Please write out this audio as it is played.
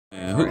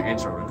an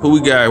intro. Who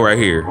we got right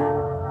here?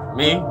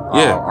 Me?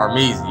 Yeah.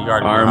 Armeezy. You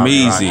already know.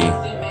 Armeezy.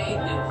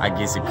 I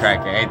guess it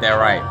cracking. Ain't that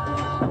right?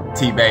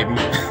 T-Baby.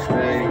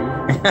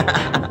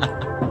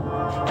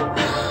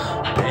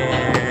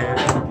 Man,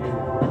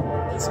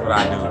 that's what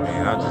I do,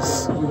 man. I'm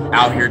just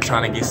out here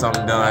trying to get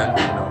something done.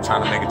 You know,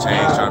 trying to make a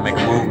change, trying to make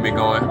a movement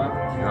going. You know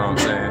what I'm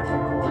saying?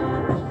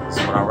 That's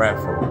what I rap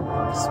for.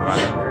 That's what I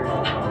do.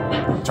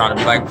 I'm trying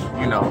to be like,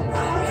 you know,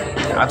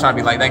 I try to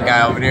be like that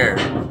guy over there.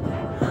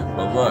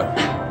 But look,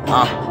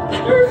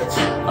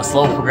 a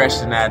slow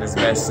progression at its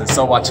best, and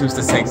so I choose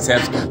to take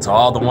steps to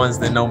all the ones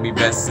that know me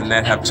best and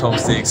that have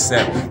chose to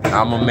accept that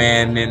I'm a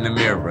man in the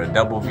mirror, a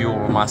double view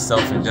of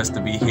myself, and just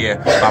to be here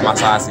by my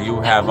side so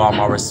you have all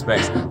my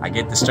respects. I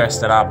get the stress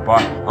that I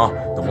brought,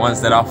 the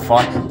ones that I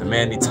fought, the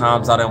many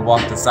times I done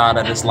walked inside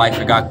of this life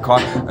and got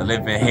caught, a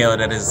living hell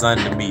that is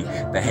under me,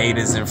 the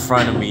haters in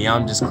front of me.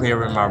 I'm just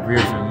clearing my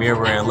rearview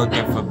mirror and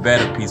looking for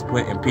better peace,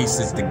 putting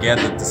pieces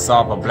together to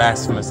solve a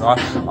blasphemous art,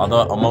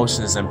 although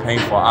emotions and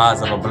painful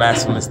eyes of a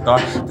blasphemous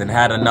thought. Then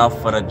had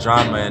enough for the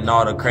drama and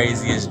all the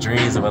craziest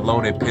dreams of a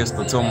loaded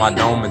pistol to my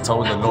dome and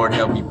told the Lord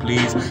help me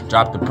please.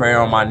 Dropped the prayer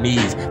on my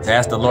knees to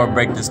ask the Lord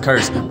break this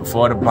curse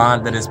before the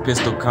bond of this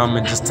pistol come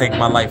and just take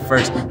my life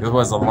first. It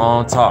was a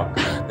long talk,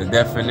 the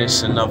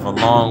definition of a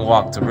long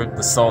walk, to rip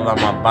the soul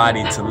out my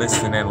body to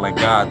listen and let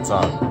God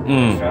talk.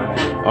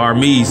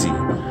 Armeezy.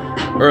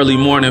 Early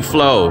morning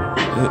flow.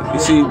 You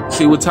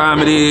see what time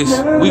it is?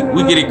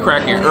 We get it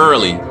cracking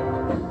early.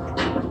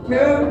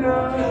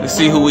 Let's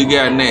see who we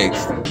got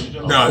next.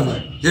 I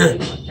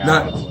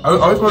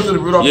was supposed to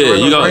Rudolph. Yeah,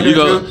 you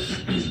go.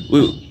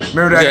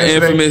 Remember that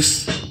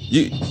Infamous.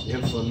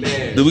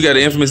 Infamous. Do we got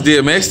an Infamous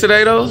DMX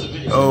today though?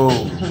 Oh.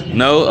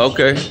 No?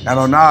 Okay. I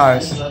don't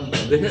Nas.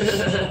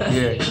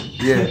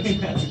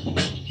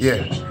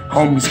 Yeah.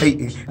 Homies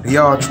hating. They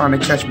all trying to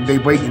catch me. They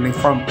waiting. They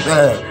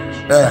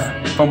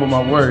fumble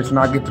my words and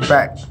I get the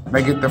back.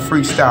 They get the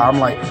freestyle. I'm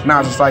like,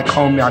 Nas is like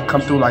homie. I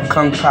come through like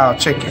Kung Pao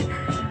chicken.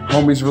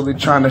 Homies really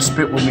trying to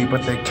spit with me,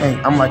 but they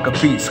can't. I'm like a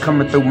beast,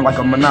 coming through like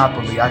a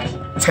monopoly. I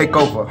take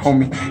over,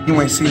 homie. You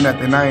ain't see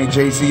nothing. I ain't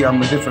Jay-Z,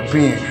 I'm a different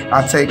being.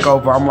 I take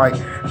over, I'm a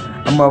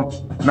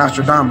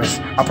Nostradamus.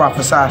 I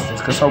prophesize this,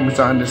 cause homies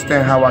don't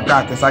understand how I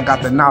got this. I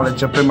got the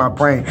knowledge up in my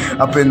brain,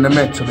 up in the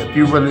mental. If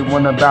you really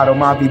wanna battle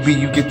my BB,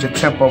 you get your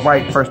tempo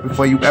right first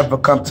before you ever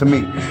come to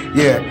me.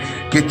 Yeah,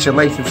 get your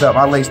laces up.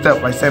 I laced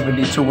up like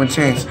 72 and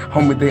 10s.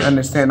 Homie, they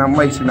understand I'm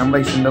lacing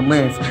the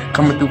lens.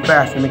 Coming through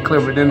fast and they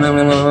clear it in the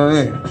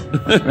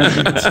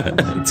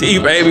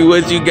T-Baby,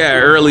 what you got?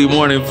 Early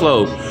morning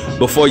flow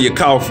before your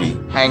coffee.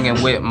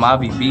 Hanging with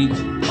Mavi B,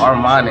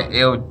 Armand and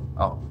L.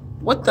 Oh,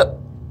 what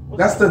the?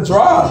 That's the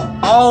drop.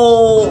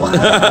 Oh,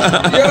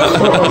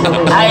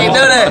 I ain't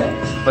know that.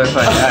 But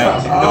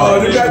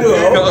you gotta do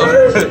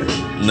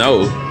it.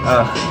 No.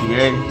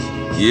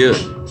 Yeah.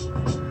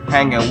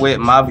 Hanging with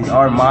Mavi,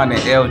 Armand,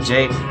 and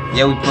LJ.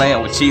 Yeah, we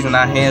playing with cheese in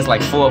our hands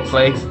like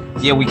foreplay.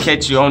 Yeah, we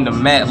catch you on the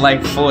mat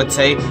like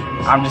Forte.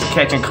 I'm just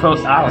catching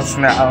close. I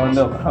don't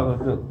know.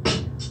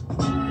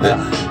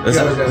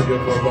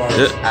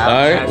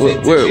 Alright,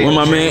 where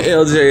my man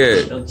LJ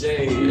at?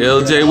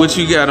 LJ, what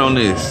you got on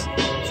this?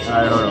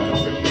 Alright, hold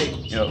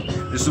on. Yo,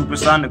 the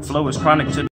supersonic flow is chronic to